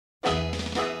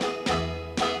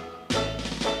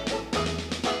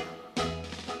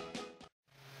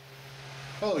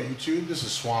Hello YouTube, this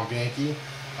is Swamp Yankee.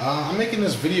 I'm making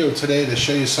this video today to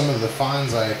show you some of the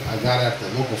finds I got at the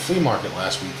local flea market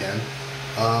last weekend.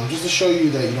 Just to show you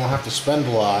that you don't have to spend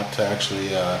a lot to actually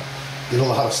get a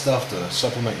lot of stuff to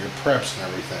supplement your preps and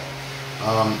everything.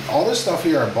 All this stuff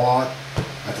here I bought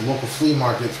at the local flea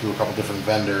market through a couple different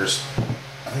vendors.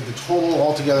 I think the total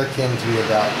altogether came to be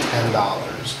about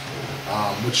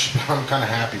 $10, which I'm kind of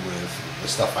happy with the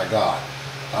stuff I got.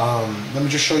 Let me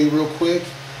just show you real quick.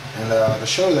 And to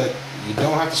show that you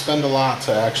don't have to spend a lot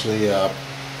to actually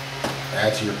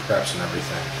add to your preps and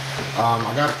everything.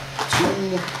 I got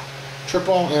 2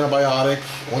 triple antibiotic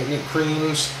ointment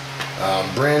creams,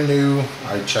 brand new.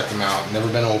 I checked them out,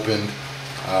 never been opened.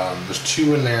 There's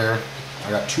 2 in there.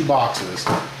 I got 2 boxes,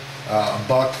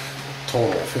 $1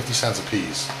 total, 50 cents a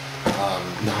piece.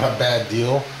 Not a bad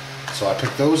deal, so I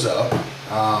picked those up.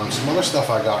 Some other stuff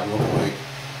I got real quick.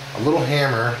 A little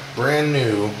hammer, brand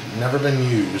new, never been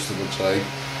used, it looks like.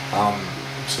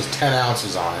 It says 10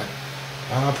 ounces on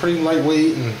it. Pretty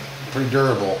lightweight and pretty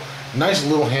durable. Nice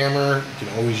little hammer. You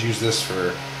can always use this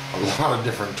for a lot of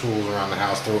different tools around the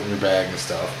house, throw it in your bag and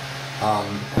stuff.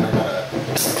 And I got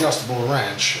an adjustable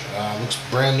wrench. Looks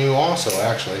brand new also,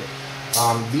 actually.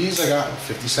 These I got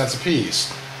 50 cents a piece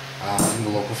in the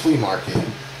local flea market.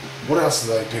 What else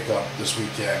did I pick up this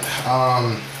weekend?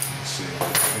 Let's see,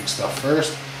 big stuff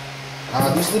first.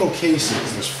 These little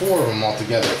cases, there's 4 of them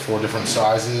altogether, 4 different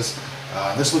sizes.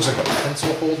 This looks like a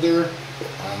pencil holder.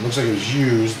 Looks like it was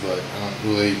used, but I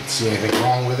don't really see anything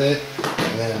wrong with it.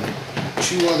 And then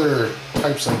 2 other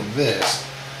types of this.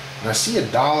 And I see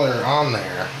 $1 on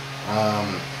there.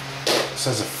 It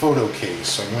says a photo case,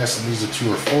 so I'm guessing these are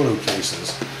 2 photo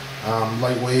cases.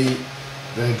 Lightweight,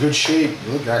 they're in good shape.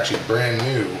 They look actually brand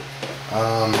new.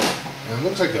 And it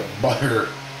looks like a butter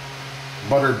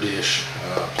dish,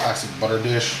 plastic butter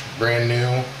dish, brand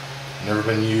new, never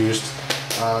been used.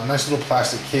 Nice little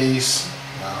plastic case,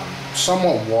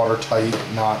 somewhat watertight,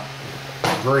 not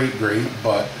great,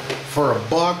 but for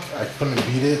 $1, I couldn't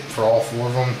beat it for all 4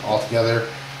 of them altogether.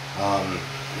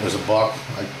 It was $1,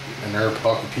 and they're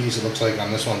 $1 a piece. It looks like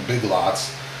on this one, Big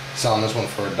Lots, selling this one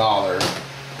for $1.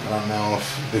 I don't know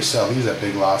if they sell these at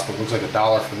Big Lots, but it looks like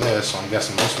 $1 for this, so I'm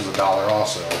guessing this was $1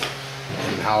 also.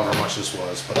 And however much this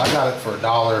was, but I got it for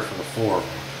 $1 for the 4 of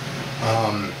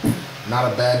them.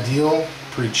 Not a bad deal,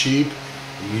 pretty cheap.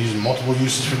 You use multiple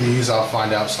uses for these. I'll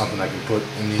find out something I can put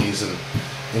in these and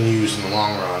use in the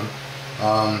long run.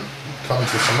 Coming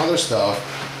to some other stuff,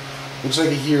 looks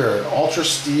like here an Ultra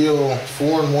Steel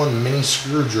 4-in-1 mini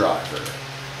screwdriver,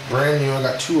 brand new. I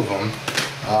got 2 of them,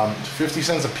 50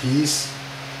 cents a piece.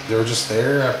 They were just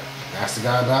there. I asked the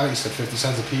guy about it. He said 50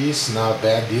 cents a piece. Not a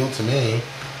bad deal to me.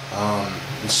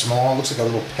 It's small, looks like a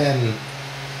little pen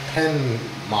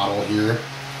model here.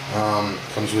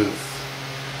 Comes with,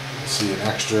 let's see, an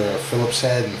extra Phillips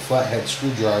head and flathead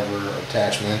screwdriver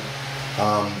attachment.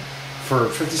 For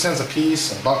 50 cents a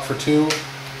piece, $1 for 2, you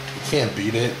can't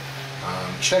beat it.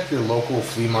 Check your local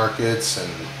flea markets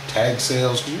and tag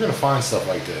sales, because you're going to find stuff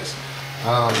like this.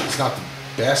 It's not the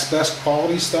best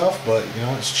quality stuff, but you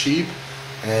know, it's cheap,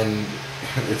 and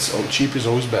cheap is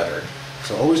always better.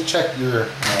 So always check your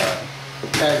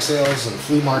tag sales and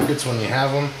flea markets when you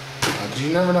have them, because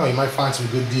you never know, you might find some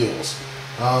good deals.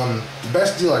 The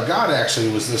best deal I got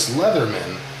actually was this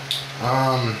Leatherman.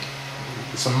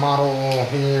 It's a model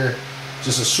here,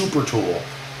 just a super tool.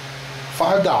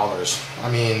 $5.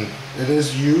 I mean, it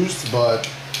is used, but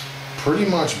pretty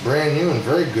much brand new and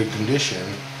very good condition.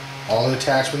 All the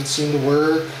attachments seem to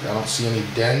work. I don't see any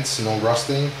dents, no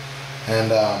rusting.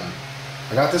 And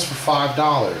I got this for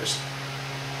 $5.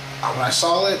 When I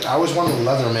saw it, I always wanted a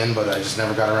Leatherman, but I just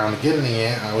never got around to getting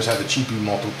it. I always had the cheapy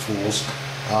multi-tools.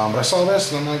 But I saw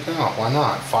this, and I'm like, oh, why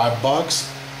not? $5.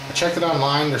 I checked it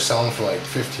online. They're selling for like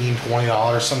 $15,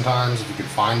 $20 sometimes, if you could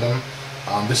find them.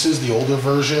 This is the older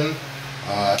version.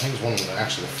 I think it's one of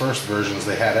the first versions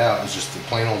they had out. It was just the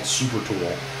plain old super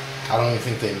tool. I don't even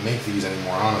think they make these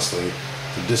anymore, honestly.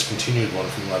 The discontinued one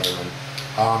from Leatherman.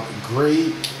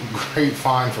 Great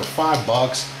find for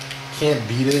 $5. Can't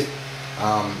beat it.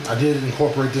 I did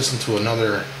incorporate this into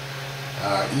another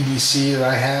EDC that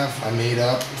I have. I made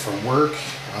up for work,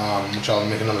 which I'll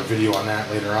make another video on that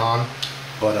later on.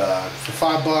 But for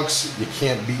 $5, you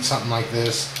can't beat something like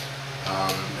this.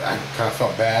 I kind of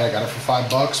felt bad. I got it for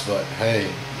 $5, but hey,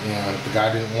 you know, the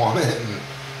guy didn't want it, and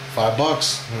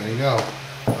 $5. There you go.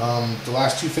 The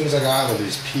last 2 things I got were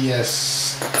these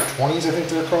PS20s, I think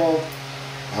they're called.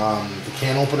 The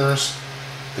can openers.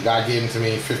 The guy gave them to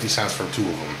me, 50 cents for 2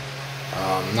 of them.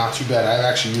 Not too bad. I've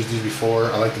actually used these before.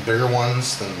 I like the bigger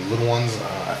ones than the little ones.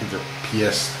 I think they're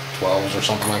PS12s or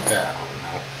something like that. I don't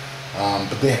know.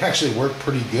 but they actually work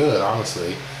pretty good,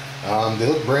 honestly. They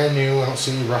look brand new. I don't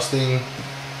see any rusting.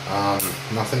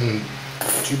 Nothing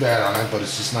too bad on it, but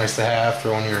it's just nice to have.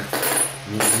 Throw in your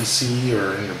EC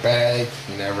or in your bag.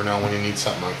 You never know when you need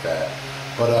something like that.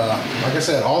 But like I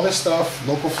said, all this stuff,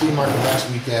 local flea market last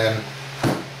weekend,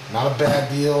 not a bad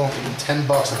deal. $10,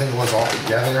 I think it was all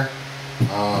together.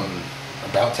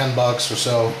 About $10 or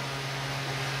so.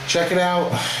 Check it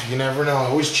out. You never know.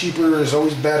 Always cheaper is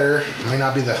always better. It may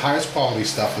not be the highest quality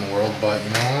stuff in the world, but you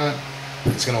know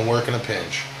what? It's gonna work in a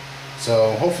pinch.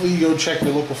 So hopefully you go check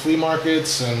your local flea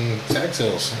markets and tag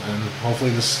sales, and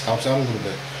hopefully this helps out a little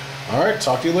bit. All right,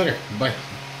 talk to you later. Bye.